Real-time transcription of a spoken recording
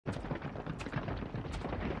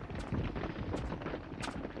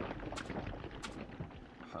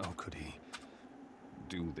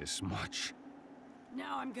this much.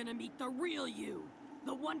 Now I'm gonna meet the real you,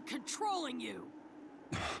 the one controlling you.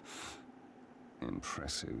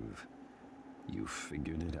 Impressive. You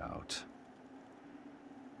figured it out.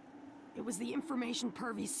 It was the information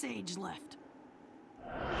Pervy Sage left.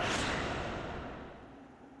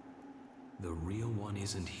 The real one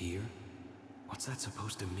isn't here? What's that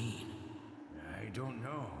supposed to mean? I don't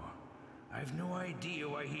know. I've no idea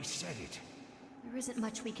why he said it. There isn't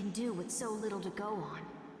much we can do with so little to go on.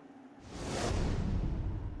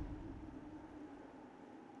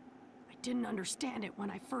 I didn't understand it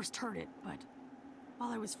when I first heard it, but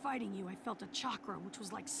while I was fighting you, I felt a chakra, which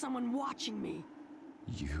was like someone watching me.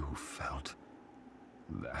 You felt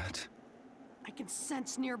that? I can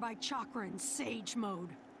sense nearby chakra in Sage mode.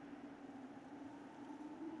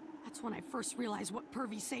 That's when I first realized what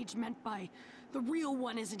Pervy Sage meant by the real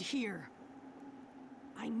one isn't here.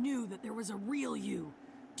 I knew that there was a real you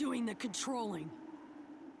doing the controlling.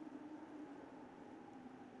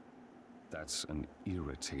 That's an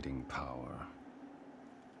irritating power.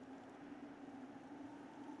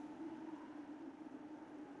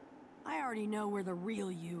 I already know where the real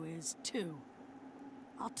you is, too.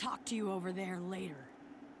 I'll talk to you over there later.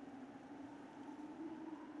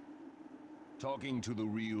 Talking to the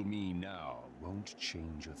real me now won't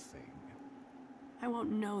change a thing. I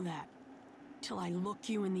won't know that till I look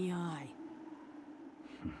you in the eye.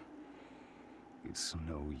 It's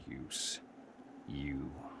no use. You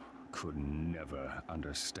could never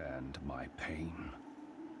understand my pain.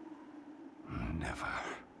 Never.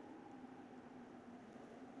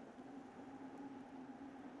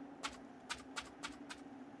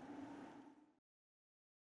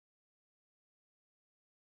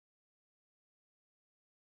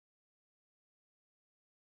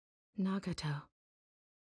 Nagato.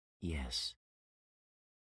 Yes.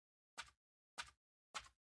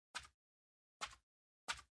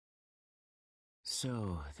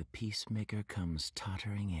 So, the peacemaker comes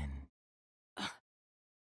tottering in.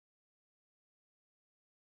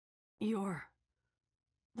 You're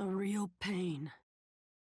the real pain.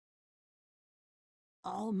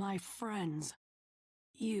 All my friends.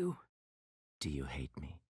 You. Do you hate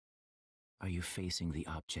me? Are you facing the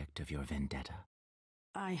object of your vendetta?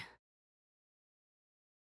 I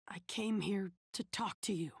came here to talk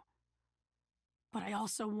to you. But I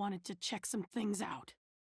also wanted to check some things out.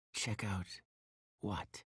 Check out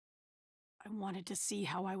what? I wanted to see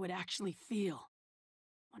how I would actually feel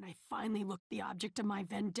when I finally looked the object of my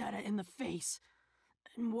vendetta in the face,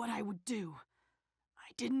 and what I would do.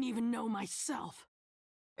 I didn't even know myself.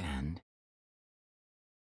 And?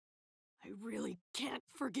 I really can't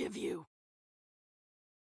forgive you.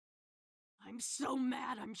 I'm so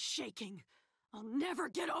mad I'm shaking. I'll never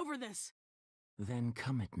get over this. Then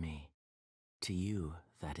come at me. To you,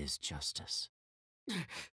 that is justice.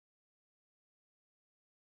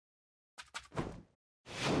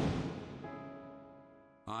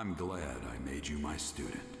 I'm glad I made you my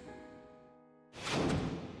student.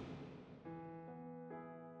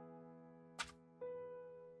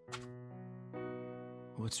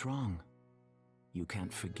 What's wrong? You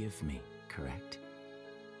can't forgive me, correct?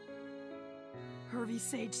 Pervy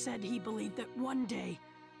Sage said he believed that one day,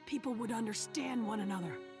 people would understand one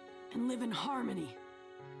another and live in harmony.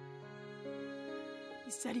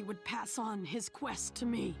 He said he would pass on his quest to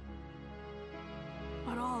me.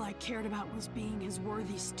 But all I cared about was being his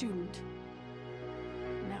worthy student.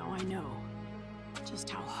 Now I know just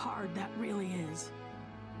how hard that really is.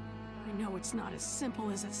 I know it's not as simple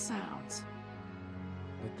as it sounds.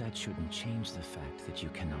 But that shouldn't change the fact that you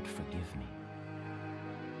cannot forgive me.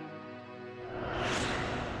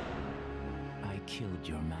 I killed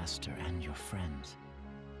your master and your friends.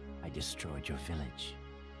 I destroyed your village.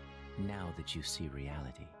 Now that you see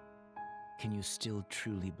reality, can you still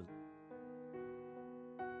truly believe?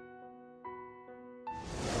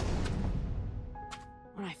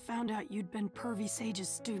 When I found out you'd been Pervy Sage's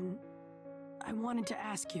student, I wanted to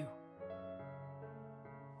ask you.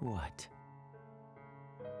 What?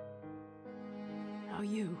 How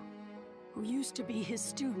you, who used to be his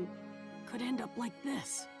student, could end up like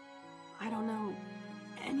this. I don't know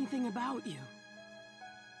anything about you.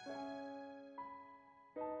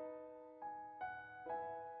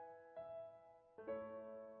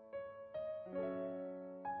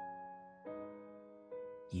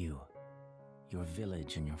 Your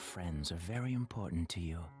village and your friends are very important to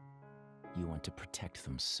you. You want to protect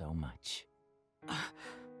them so much.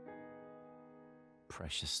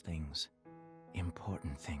 Precious things,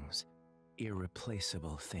 important things,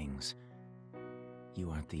 irreplaceable things. You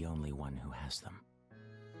aren't the only one who has them.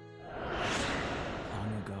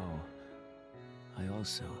 Long ago, I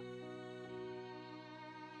also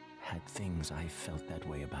had things I felt that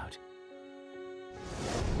way about.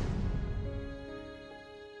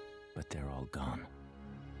 But they're all gone.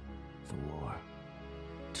 The war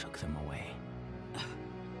took them away.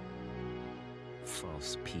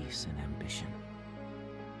 False peace and ambition.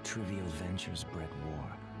 Trivial ventures bred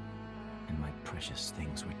war, and my precious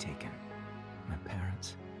things were taken. My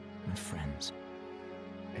parents, my friends,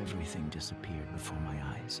 everything disappeared before my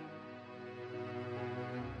eyes.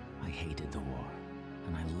 I hated the war,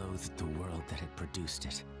 and I loathed the world that had produced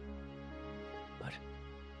it. But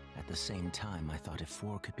at the same time, I thought if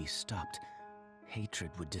war could be stopped, hatred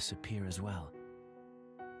would disappear as well.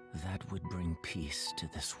 That would bring peace to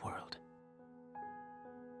this world.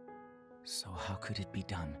 So how could it be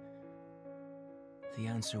done? The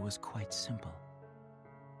answer was quite simple.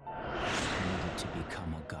 I needed to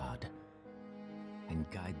become a god and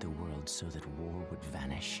guide the world so that war would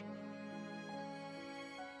vanish.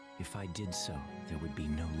 If I did so, there would be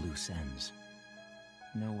no loose ends.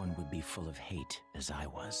 No one would be full of hate as I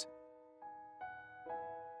was.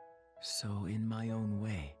 So in my own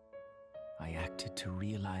way, I acted to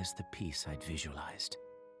realize the peace I'd visualized.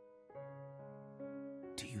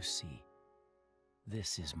 Do you see?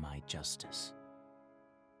 This is my justice.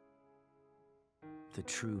 The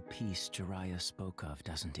true peace Jiraiya spoke of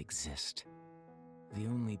doesn't exist. The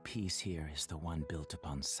only peace here is the one built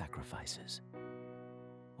upon sacrifices.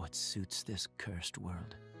 What suits this cursed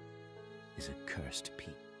world is a cursed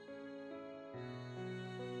peace.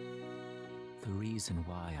 The reason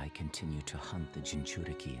why I continue to hunt the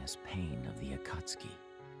Jinchuriki as pain of the Akatsuki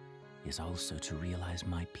is also to realize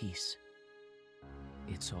my peace.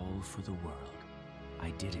 It's all for the world. I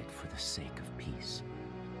did it for the sake of peace.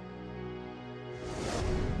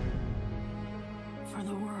 For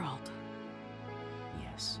the world.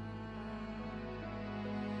 Yes.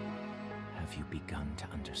 Have you begun to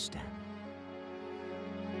understand?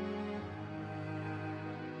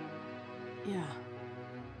 Yeah.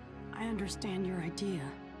 I understand your idea.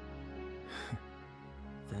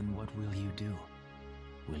 Then what will you do?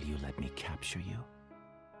 Will you let me capture you?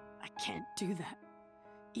 I can't do that.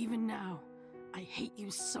 Even now, I hate you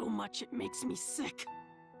so much it makes me sick.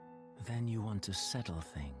 Then you want to settle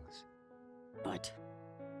things. But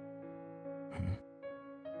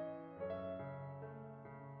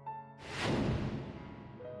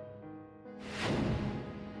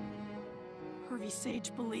Pervy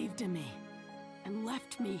Sage believed in me and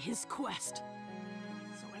left me his quest.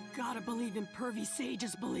 So I gotta believe in Pervy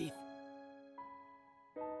Sage's belief.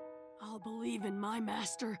 I'll believe in my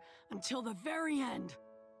master until the very end.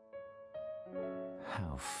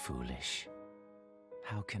 How foolish.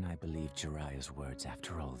 How can I believe Jiraiya's words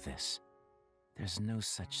after all this? There's no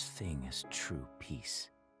such thing as true peace.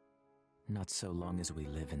 Not so long as we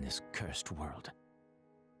live in this cursed world.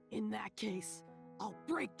 In that case, I'll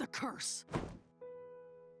break the curse.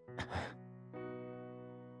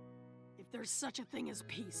 If there's such a thing as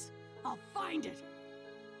peace, I'll find it.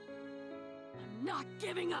 I'm not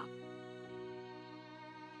giving up.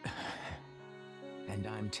 And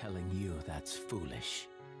I'm telling you that's foolish.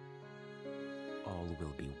 All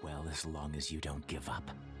will be well as long as you don't give up.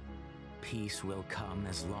 Peace will come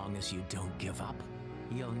as long as you don't give up.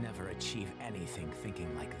 You'll never achieve anything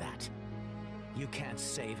thinking like that. You can't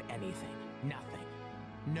save anything, nothing,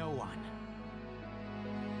 no one.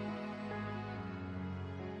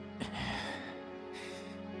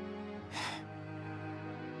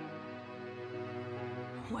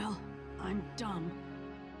 Well, I'm dumb.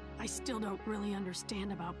 I still don't really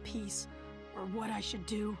understand about peace or what I should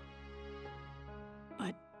do.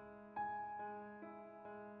 But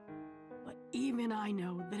even I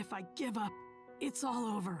know that if I give up, it's all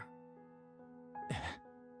over.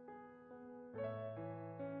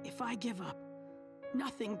 If I give up,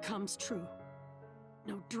 nothing comes true.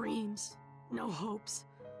 No dreams, no hopes,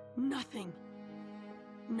 nothing.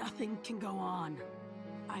 Nothing can go on.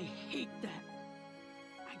 I hate that.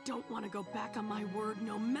 I don't want to go back on my word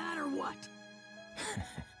no matter what.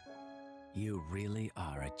 You really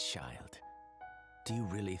are a child. Do you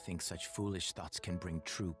really think such foolish thoughts can bring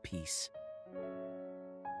true peace?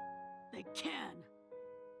 They can.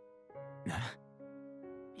 Huh?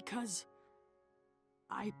 Because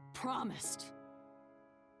I promised.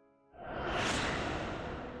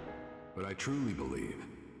 But I truly believe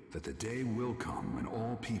that the day will come when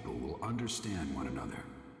all people will understand one another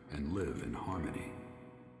and live in harmony.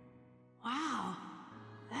 Wow,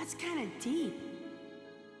 that's kind of deep.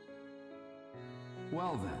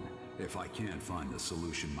 Well then, if I can't find the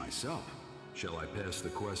solution myself, shall I pass the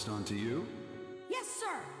quest on to you? Yes,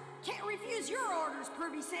 sir. Can't refuse your orders,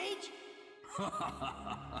 Pervy Sage.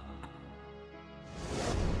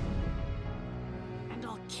 And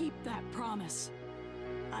I'll keep that promise.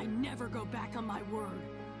 I never go back on my word.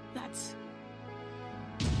 That's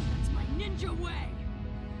my ninja way!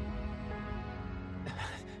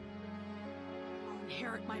 I'll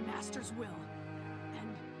inherit my master's will,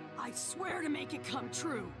 and I swear to make it come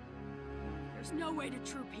true. There's no way to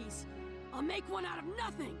true peace. I'll make one out of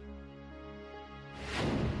nothing!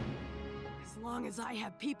 As long as I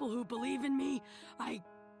have people who believe in me, I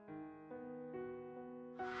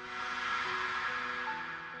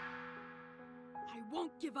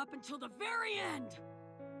won't give up until the very end!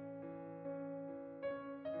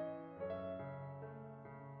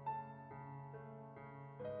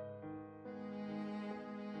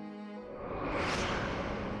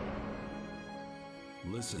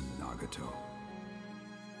 Listen, Nagato.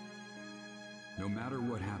 No matter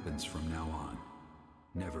what happens from now on,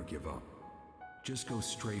 never give up. Just go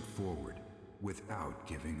straight forward, without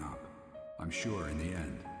giving up. I'm sure in the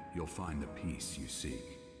end, you'll find the peace you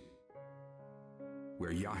seek.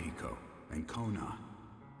 Where Yahiko and Kona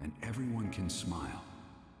and everyone can smile.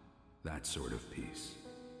 That sort of peace.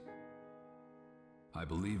 I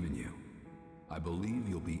believe in you. I believe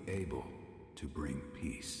you'll be able to bring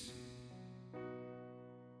peace.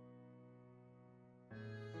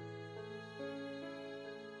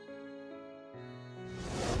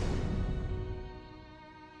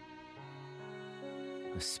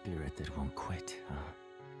 A spirit that won't quit, huh?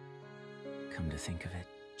 Come to think of it,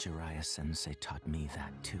 Jiraiya-sensei taught me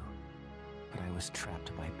that too. But I was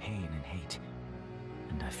trapped by pain and hate,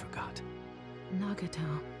 and I forgot.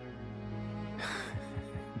 Nagato.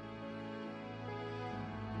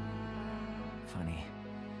 Funny,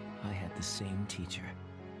 I had the same teacher.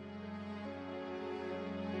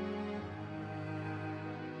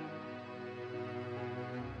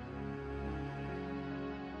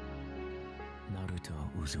 Naruto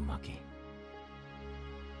Uzumaki.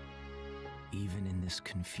 Even in this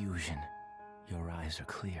confusion, your eyes are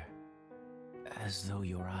clear. As though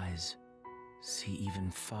your eyes see even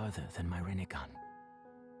farther than my Rinnegan.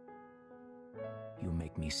 You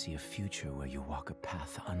make me see a future where you walk a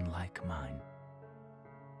path unlike mine.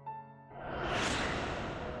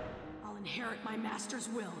 I'll inherit my master's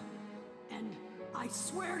will, and I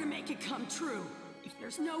swear to make it come true. If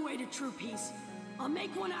there's no way to true peace, I'll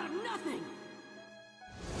make one out of nothing!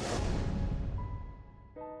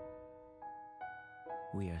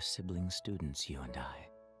 We are sibling students, you and I.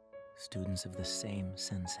 Students of the same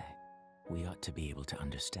sensei. We ought to be able to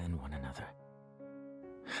understand one another.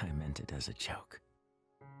 I meant it as a joke.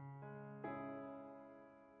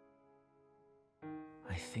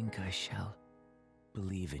 I think I shall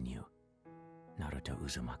believe in you, Naruto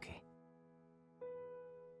Uzumaki.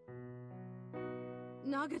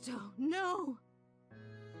 Nagato, no!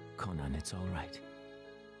 Conan, it's all right.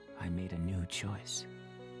 I made a new choice,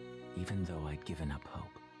 even though I'd given up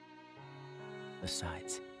hope.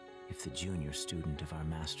 Besides, if the junior student of our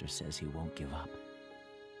master says he won't give up,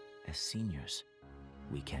 as seniors,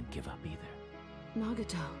 we can't give up either.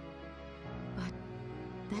 Nagato. But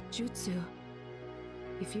that jutsu,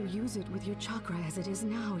 if you use it with your chakra as it is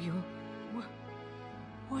now, you'll...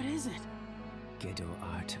 What is it? Gedo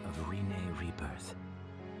art of Rinne rebirth.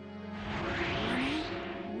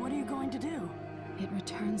 Rinne? What are you going to do? It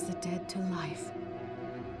returns the dead to life.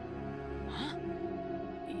 Huh?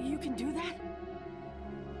 You can do that?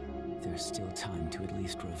 There's still time to at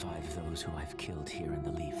least revive those who I've killed here in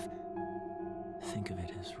the Leaf. Think of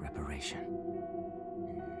it as reparation.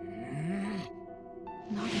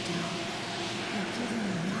 Nagato, you're giving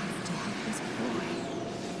enough to help this boy.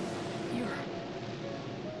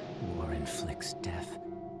 War inflicts death,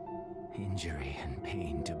 injury, and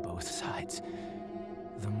pain to both sides.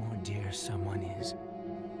 The more dear someone is,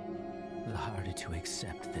 the harder to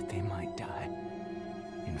accept that they might die.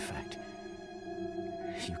 In fact,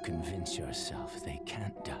 you convince yourself they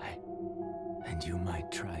can't die, and you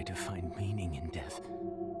might try to find meaning in death.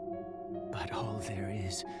 But all there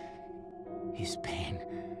is pain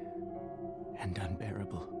and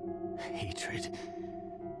unbearable hatred,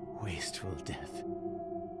 wasteful death,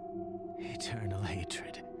 eternal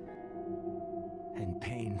hatred, and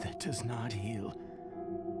pain that does not heal.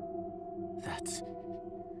 That's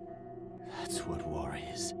what war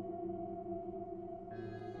is.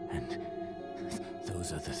 And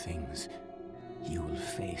those are the things you will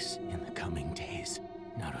face in the coming days,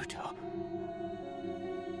 Naruto.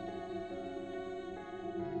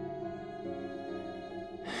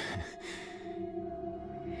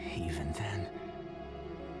 Even then,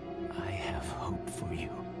 I have hope for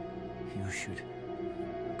you. You should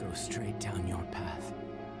go straight down your path.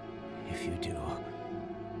 If you do,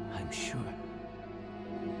 I'm sure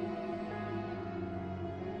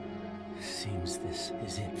seems this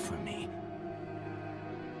is it for me.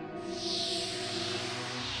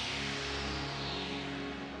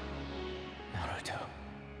 Naruto,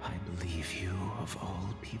 I believe you, of all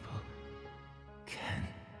people, can.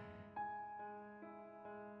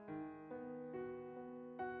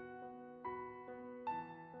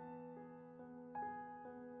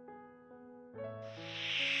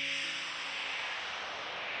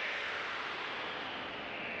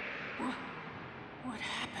 What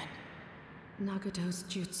happened? Nagato's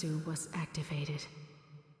jutsu was activated.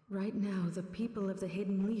 Right now, the people of the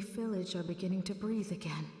Hidden Leaf Village are beginning to breathe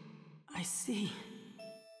again. I see.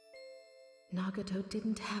 Nagato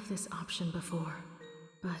didn't have this option before,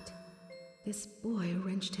 but this boy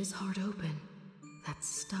wrenched his heart open. That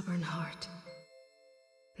stubborn heart.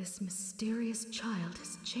 This mysterious child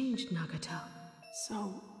has changed Nagato. So,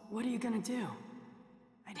 what are you gonna do?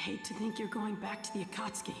 I'd hate to think you're going back to the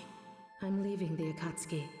Akatsuki. I'm leaving the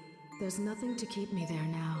Akatsuki. There's nothing to keep me there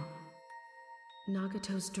now.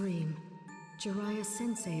 Nagato's dream, Jiraiya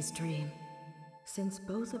Sensei's dream. Since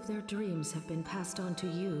both of their dreams have been passed on to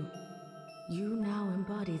you, you now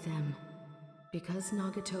embody them. Because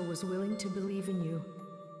Nagato was willing to believe in you,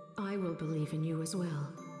 I will believe in you as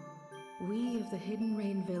well. We of the Hidden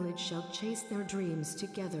Rain Village shall chase their dreams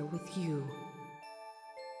together with you.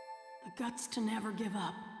 The guts to never give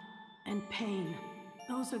up. And pain.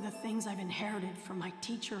 Those are the things I've inherited from my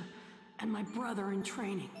teacher and my brother in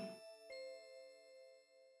training.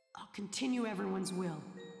 I'll continue everyone's will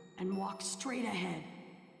and walk straight ahead.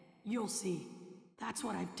 You'll see. That's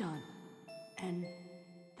what I've done. And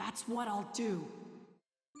that's what I'll do.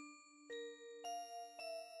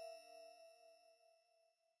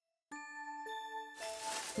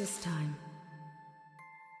 This time,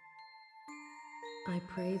 I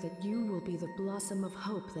pray that you will be the blossom of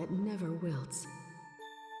hope that never wilts.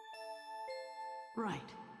 Right.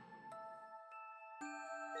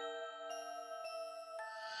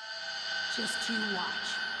 Just you watch,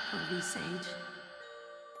 Hervey Sage.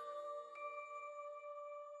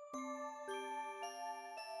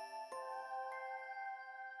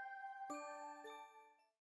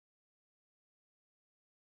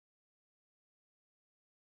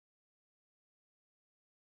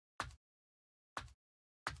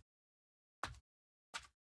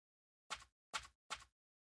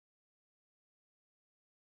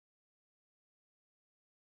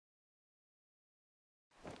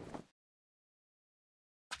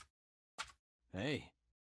 Hey,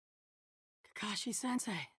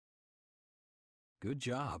 Kakashi-sensei, good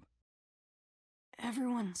job.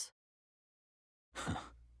 everyone's...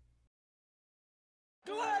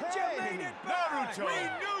 Glad you made it back! Naruto! We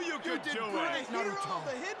knew you could do great, it! Naruto!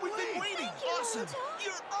 We've been waiting! Awesome!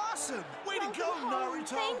 You're awesome! Way to go, Naruto!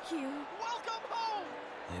 Thank you. Welcome home!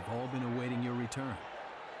 They've all been awaiting your return.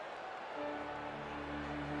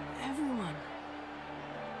 Everyone.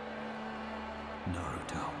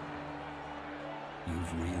 Naruto,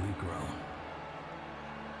 you've really grown.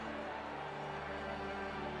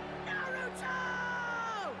 Naruto!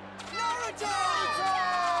 Naruto!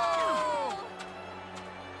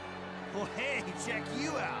 Well, hey, check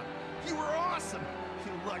you out! You were awesome,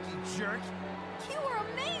 you lucky jerk! You were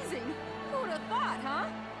amazing! Who'd have thought, huh?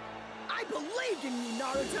 I believed in you,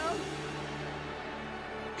 Naruto!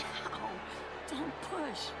 Ow, don't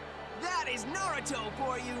push. That is Naruto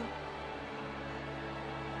for you!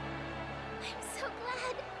 I'm so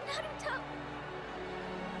glad, Naruto.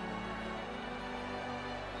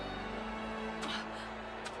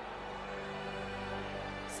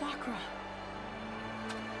 Sakura.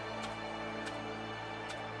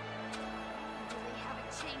 You really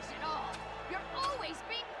haven't changed at all. You're always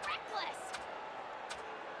being reckless.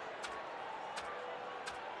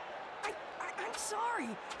 I'm sorry.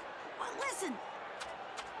 But listen.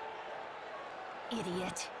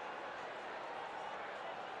 Idiot.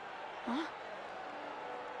 Huh?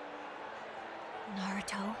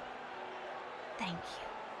 Naruto, thank you.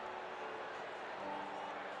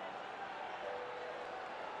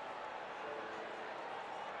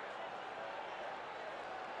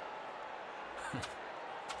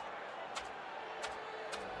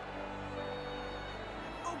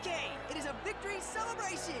 Okay, it is a victory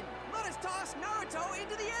celebration! Let us toss Naruto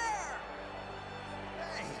into the air!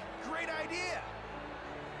 Hey, great idea!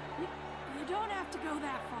 You don't have to go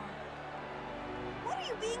that far. What are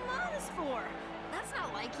you being modest for? That's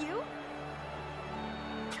not like you.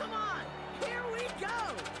 Come on, here we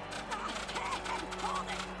go! Hold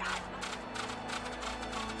it, God.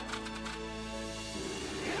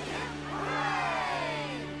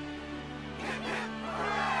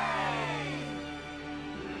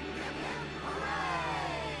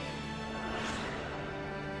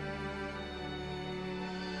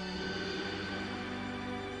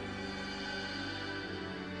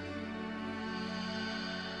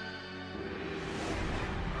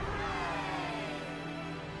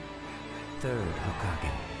 Third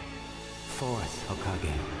Hokage. Fourth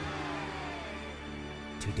Hokage.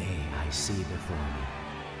 Today I see before me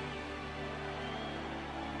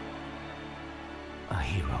a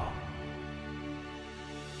hero.